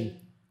temptation,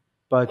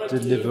 but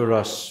deliver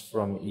us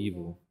from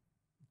evil.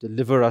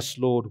 Deliver us,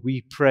 Lord,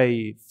 we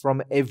pray,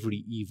 from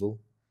every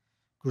evil.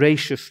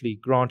 Graciously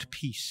grant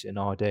peace in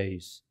our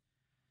days,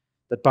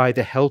 that by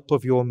the help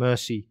of your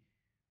mercy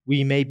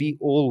we may be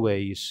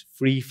always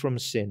free from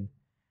sin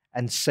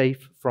and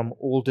safe from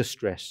all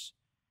distress,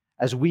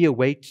 as we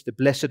await the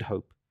blessed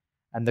hope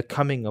and the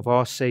coming of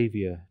our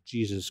Saviour,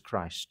 Jesus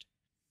Christ.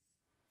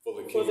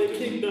 For the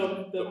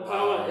kingdom, the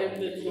power,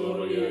 and the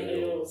glory are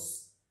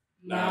yours,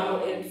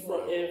 now and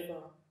forever.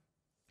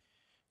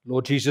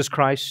 Lord Jesus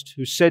Christ,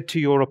 who said to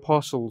your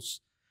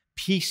apostles,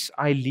 Peace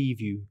I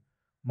leave you,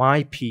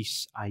 my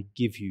peace I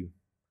give you.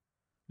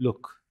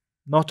 Look,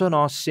 not on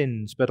our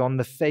sins, but on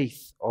the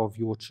faith of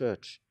your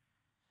church,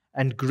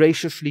 and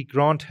graciously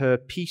grant her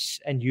peace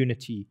and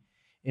unity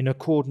in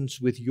accordance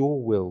with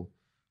your will,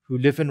 who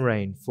live and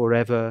reign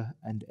forever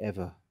and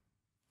ever.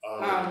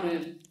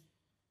 Amen.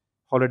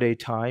 Holiday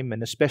time,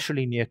 and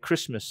especially near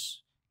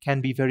Christmas,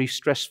 can be very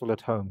stressful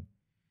at home.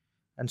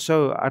 And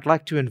so I'd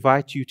like to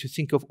invite you to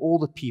think of all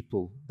the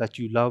people that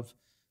you love,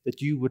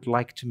 that you would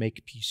like to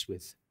make peace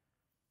with.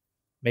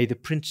 May the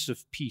Prince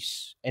of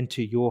Peace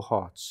enter your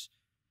hearts,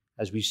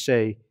 as we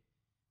say,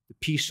 the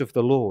peace of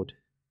the Lord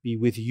be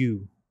with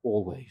you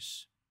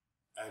always.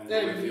 And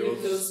with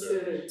your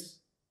spirit.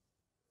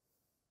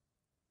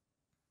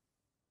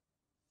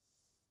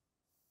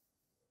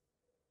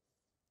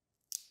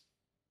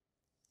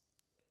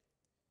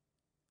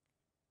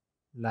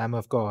 Lamb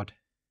of God,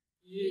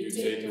 You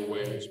take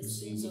away the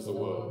sins of the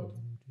world.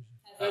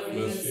 Have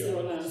mercy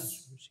on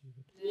us.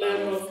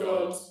 Lamb of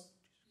God,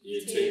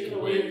 you take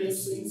away the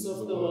sins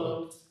of the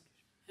world.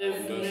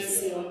 Have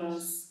mercy on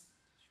us.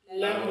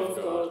 Lamb of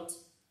God,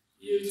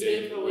 you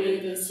take away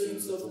the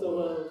sins of the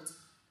world.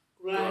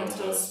 Grant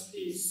us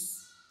peace.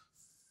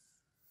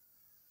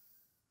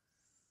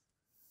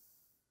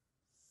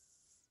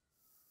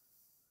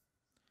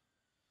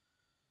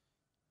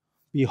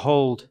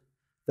 behold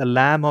the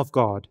Lamb of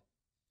God.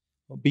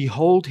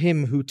 Behold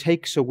him who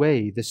takes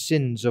away the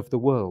sins of the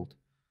world.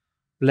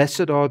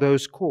 Blessed are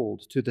those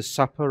called to the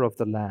supper of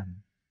the Lamb.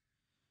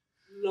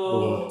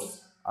 Lord,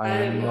 I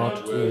am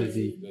not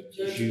worthy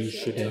that you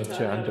should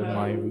enter under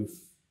my roof,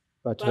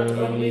 but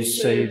only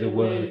say the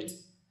word,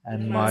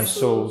 and my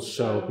soul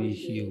shall be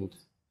healed.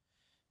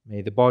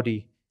 May the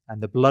body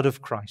and the blood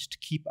of Christ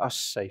keep us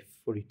safe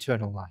for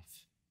eternal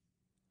life.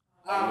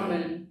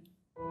 Amen.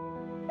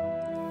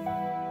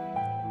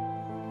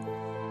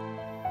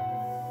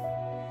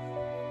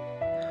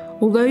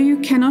 Although you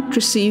cannot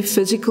receive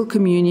physical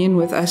communion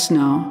with us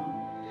now,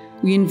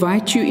 we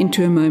invite you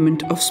into a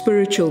moment of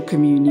spiritual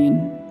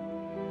communion.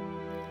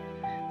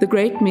 The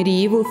great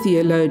medieval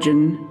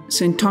theologian,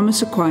 St.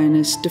 Thomas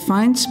Aquinas,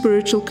 defined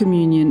spiritual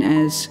communion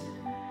as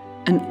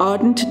an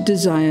ardent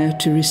desire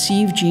to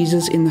receive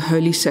Jesus in the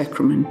Holy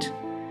Sacrament,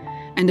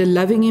 and a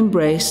loving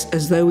embrace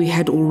as though we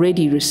had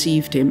already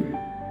received him.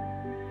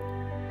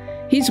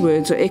 His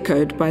words are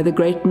echoed by the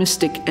great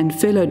mystic and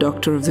fellow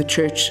doctor of the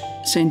Church,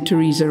 St.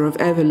 Teresa of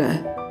Avila,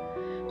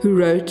 who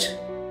wrote,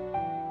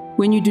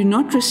 "When you do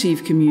not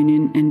receive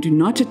communion and do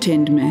not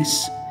attend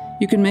Mass,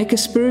 you can make a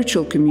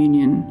spiritual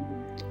communion,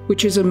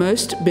 which is a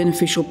most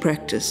beneficial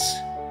practice.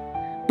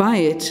 By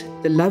it,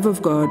 the love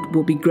of God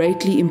will be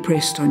greatly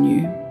impressed on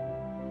you."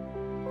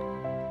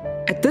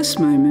 At this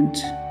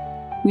moment,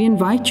 we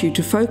invite you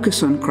to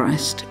focus on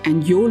Christ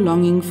and your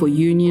longing for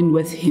union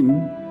with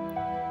him.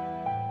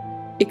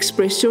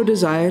 Express your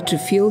desire to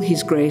feel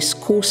his grace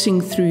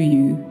coursing through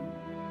you,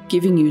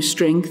 giving you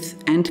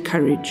strength and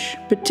courage,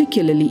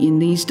 particularly in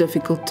these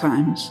difficult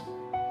times.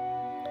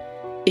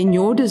 In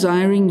your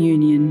desiring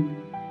union,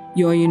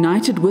 you are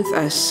united with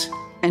us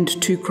and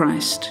to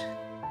Christ.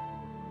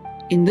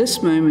 In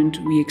this moment,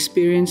 we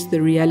experience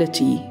the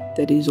reality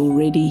that is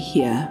already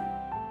here.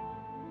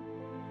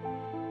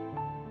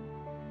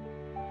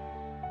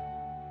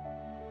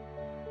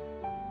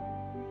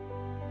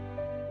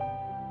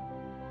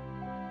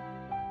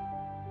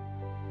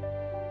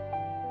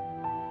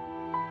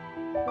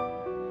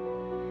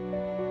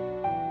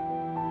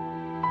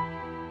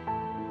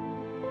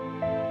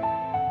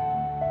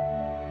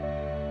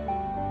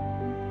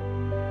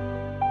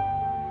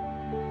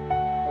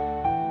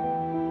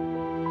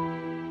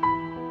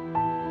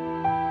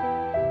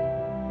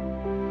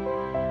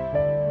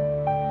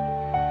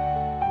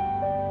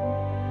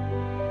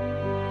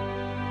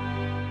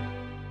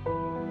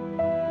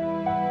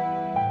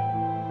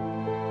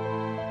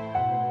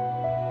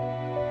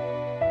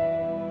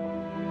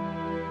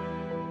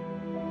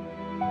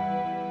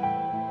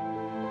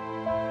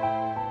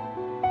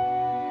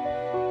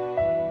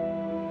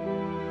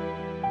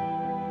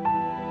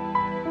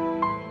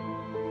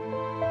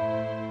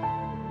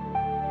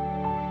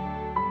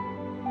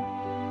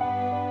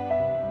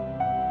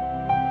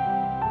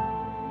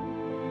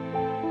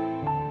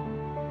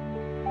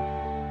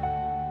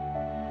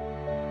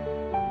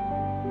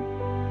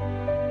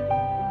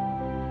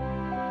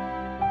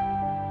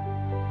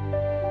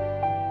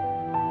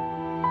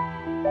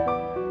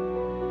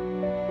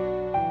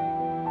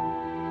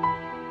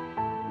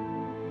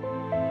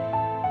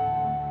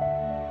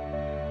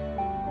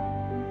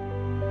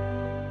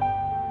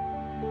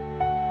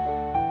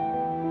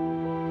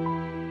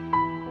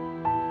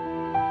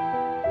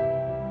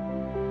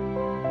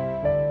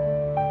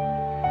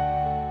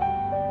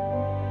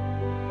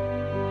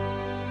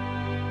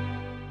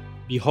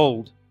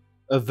 Behold,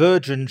 a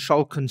virgin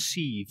shall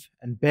conceive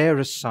and bear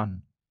a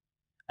son,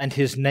 and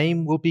his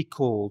name will be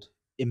called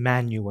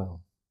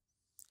Emmanuel.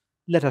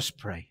 Let us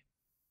pray.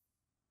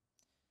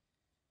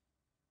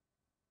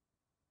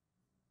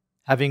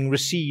 Having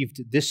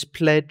received this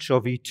pledge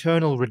of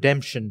eternal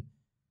redemption,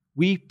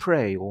 we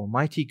pray,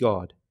 Almighty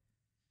God,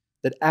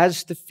 that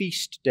as the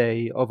feast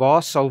day of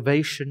our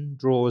salvation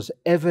draws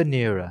ever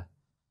nearer,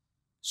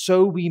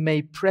 so we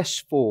may press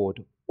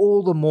forward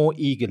all the more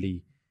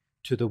eagerly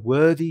to the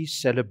worthy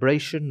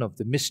celebration of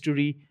the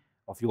mystery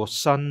of your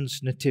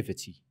Son's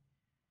nativity,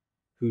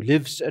 who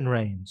lives and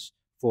reigns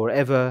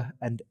forever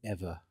and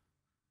ever.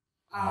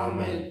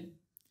 Amen.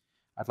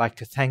 I'd like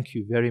to thank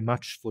you very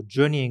much for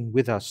journeying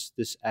with us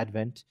this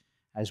Advent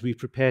as we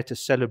prepare to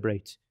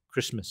celebrate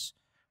Christmas,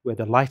 where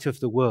the light of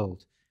the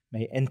world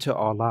may enter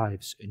our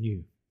lives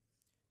anew.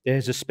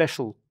 There's a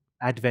special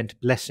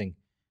Advent blessing,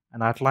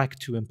 and I'd like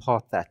to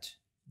impart that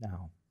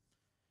now.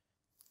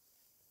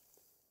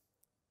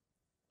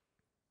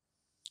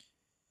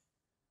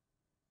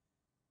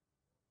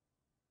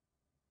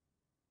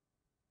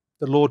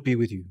 The Lord be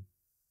with you.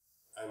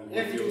 And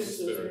with your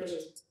spirit.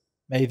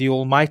 May the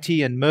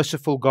Almighty and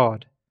merciful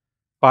God,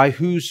 by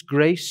whose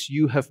grace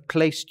you have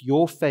placed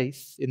your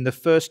faith in the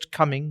first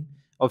coming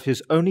of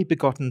his only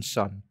begotten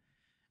Son,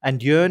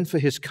 and yearn for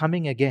his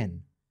coming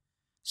again,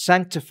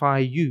 sanctify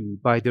you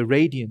by the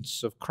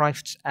radiance of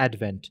Christ's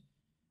advent,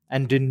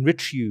 and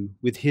enrich you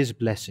with his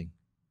blessing.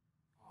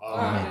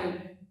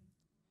 Amen.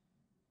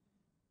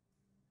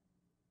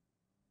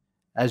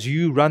 As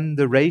you run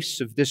the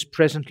race of this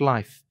present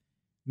life,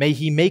 may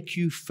he make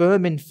you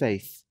firm in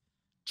faith,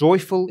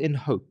 joyful in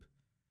hope,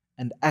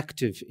 and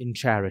active in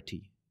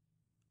charity.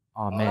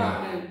 Amen.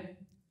 Amen.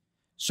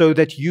 So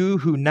that you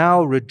who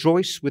now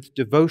rejoice with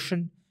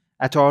devotion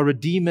at our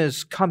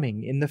Redeemer's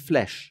coming in the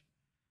flesh,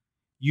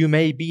 you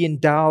may be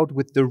endowed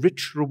with the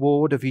rich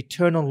reward of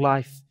eternal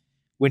life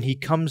when he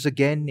comes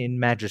again in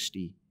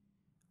majesty.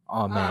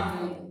 Amen.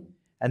 Amen.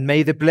 And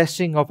may the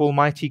blessing of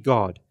Almighty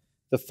God,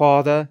 the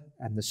Father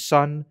and the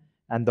Son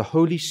and the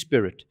Holy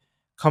Spirit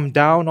come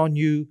down on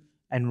you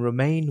and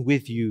remain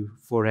with you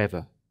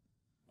forever.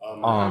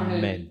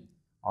 Amen.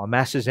 Our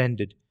Mass is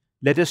ended.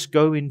 Let us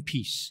go in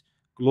peace,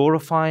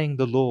 glorifying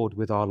the Lord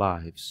with our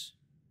lives.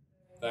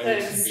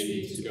 Thanks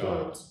be to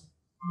God.